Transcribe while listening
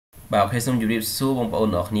បាទអូខេសូមជម្រាបសួរបងប្អូន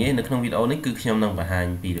អរគ្នានៅក្នុងវីដេអូនេះគឺខ្ញុំនឹងបង្ហាញ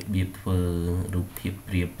ពីរបៀបធ្វើរូបភាព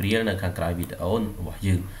ព្រាលនៅខាងក្រោយវីដេអូរបស់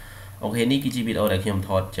យើងអូខេនេះគឺជាវីដេអូដែលខ្ញុំថ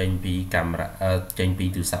តចេញពីកាមេរ៉ាចេញពី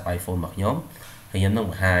ទូរស័ព្ទ iPhone របស់ខ្ញុំហើយខ្ញុំនឹង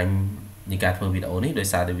បង្ហាញនៃការធ្វើវីដេអូនេះដោយ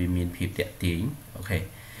សារតែវាមានភាពតាក់ទាញអូខេ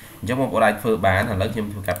អញ្ចឹងបងប្អូនអាចធ្វើបានឥឡូវខ្ញុំ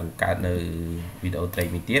ធ្វើការបង្កើតនៅវីដេអូត្រេក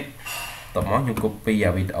មួយទៀតតោះមកខ្ញុំ copy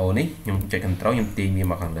អាវីដេអូនេះខ្ញុំចុច Ctrl ខ្ញុំទាញវា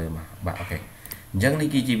មកខាងលើមកបាទអូខេអញ្ចឹងនេះ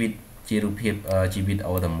គឺជារូបភាពជាវីដេ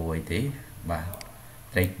អូតែមួយទេបាទ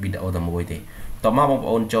ត្រេកវីដេអូតែមួយទេតោះមកបងប្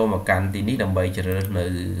អូនចូលមកកាន់ទីនេះដើម្បីជ្រើសនៅ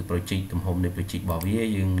project ទំហំនៃ project របស់វា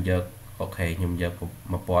យើងយកអូខេខ្ញុំយក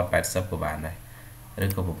1080ក៏បានដែរឬ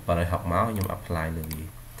ក៏760មកខ្ញុំ apply លើវា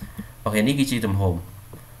អូខេនេះគឺជាទំហំ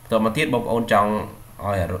តោះមកទៀតបងប្អូនចង់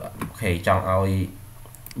ឲ្យអូខេចង់ឲ្យ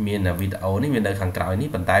មានវីដេអូនេះមាននៅខាងក្រោយនេះ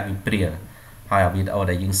ប៉ុន្តែវាព្រាលហើយវីដេអូ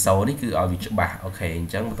ដែលយើងសូនេះគឺឲ្យវាច្បាស់អូខេអ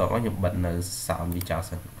ញ្ចឹងបន្ទាប់មកខ្ញុំបិទនៅ sound វាចោល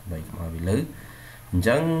សិនដើម្បីកុំឲ្យវាលឺអញ្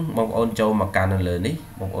ចឹងបងប្អូនចូលមកកាន់នៅលើនេះ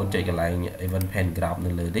បងប្អូនចុចកន្លែង event pane graph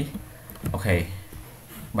នៅលើនេះអូខេ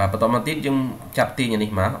បាទបន្តមកទៀតយើងចាប់ទាញនេះ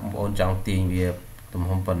មកបងប្អូនចង់ទាញវាទំ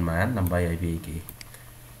ហំប៉ុន្មានដើម្បីឲ្យវាគេ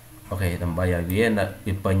អូខេដើម្បីឲ្យវានៅ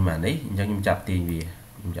វាពេញមកនេះអញ្ចឹងខ្ញុំចាប់ទាញវា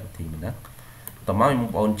ខ្ញុំចាប់ទាញមិនដឹងតោះមកបង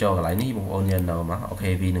ប្អូនចូលកន្លែងនេះបងប្អូនយកនៅមកអូខេ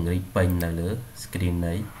វានឹងរីកពេញនៅលើ screen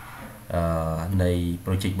នៃ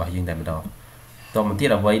project របស់យើងតែម្ដងតមកទៀត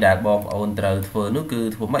អ្វីដែលបងប្អូនត្រូវធ្វើនោះគឺ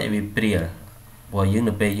ធ្វើម៉េចឲ្យវាព្រាលព្រោះយើង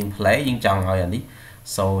នៅពេលយើង play យើងចង់ឲ្យអានេះ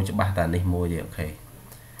សូច្បាស់តែនេះមួយទេអូខេ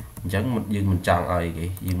អញ្ចឹងយើងមិនចង់ឲ្យគេ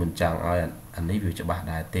យើងមិនចង់ឲ្យអានេះវាច្បាស់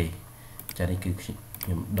ដែរទេចានេះគឺខ្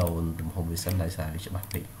ញុំដូរទំហំវាសិនដោយសារវាច្បាស់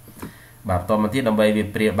ពេកបាទបន្តមកទៀតដើម្បីវា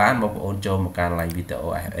ព្រាលបានបងប្អូនចូលមកកាន់ line វីដេអូ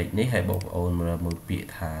FX នេះហើយបងប្អូនមើលពាក្យ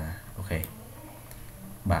ថាអូខេ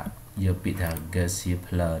បាទយកពាក្យថា Garcia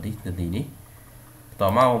Blur នេះទៅនេះត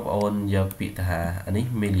មកបងប្អូនយកពាក្យថាអានេះ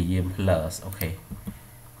million plus អូខេ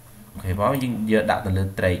បងយើងយកដាក់ទៅលើ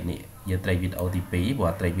trade នេះយក trade វីដេអូទី2ព្រោះ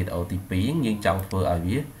trade វីដេអូទី2យើងចង់ធ្វើឲ្យ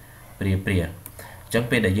វាព្រាលអញ្ចឹង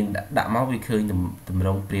ពេលដែលយើងដាក់មកវាឃើញតម្រ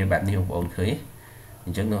ងព្រាលបែបនេះបងប្អូនឃើញអ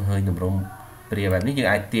ញ្ចឹងនៅឃើញតម្រងព្រាលបែបនេះយើង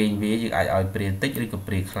អាចទាញវាយើងអាចឲ្យព្រាលតិចឬក៏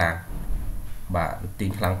ព្រាលខ្លាំងបាទទាញ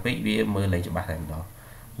ខ្លាំងពេកវាមើលលែងច្បាស់តែម្ដង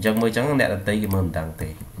អញ្ចឹងមើលអញ្ចឹងអ្នកដទៃគេមើលមិនដឹងទេ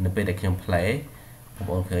នៅពេលដែលខ្ញុំ play បង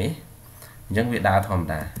ប្អូនឃើញអញ្ចឹងវាដើរធម្ម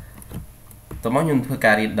តាតោះមកខ្ញុំធ្វើ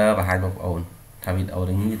ការ render បង្ហាញបងប្អូនថាវីដេអូ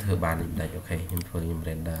នេះធ្វើបានយ៉ាងម៉េចអូខេខ្ញុំធ្វើខ្ញុំ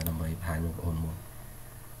render ដើម្បីបង្ហាញបងប្អូនមក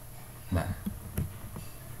បាទ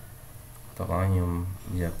តោះមកខ្ញុំ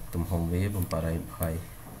យកទំហំវា720អូ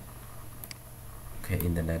ខេ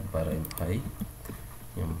internet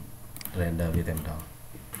 720ខ្ញុំ render វាតែម្ដង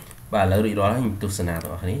បាទឥឡូវរួចរាល់ហើយខ្ញុំទស្សនាបងប្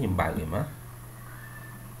អូនខ្ញុំបើកវាមក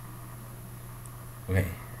អូខេ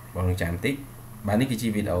បងចាំតិចបាទនេះគឺជា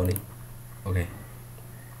វីដេអូនេះអូខេ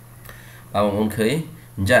បងប្អូនឃើញ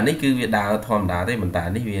អញ្ចឹងនេះគឺវាដើរធម្មតាទេប៉ុន្តែ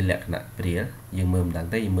នេះវាលក្ខណៈព្រាលយើងមើលមិនដឹង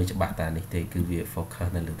ទេយើងមើលច្បាស់តានេះទេគឺវា focus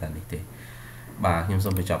នៅលើតានេះទេបាទខ្ញុំសូ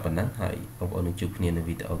មបញ្ចប់ប៉ុណ្ណឹងហើយបងប្អូននឹងជួបគ្នានៅ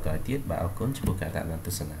វីដេអូក្រោយទៀតបាទអរគុណចំពោះការតាមដានទ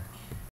ស្សនា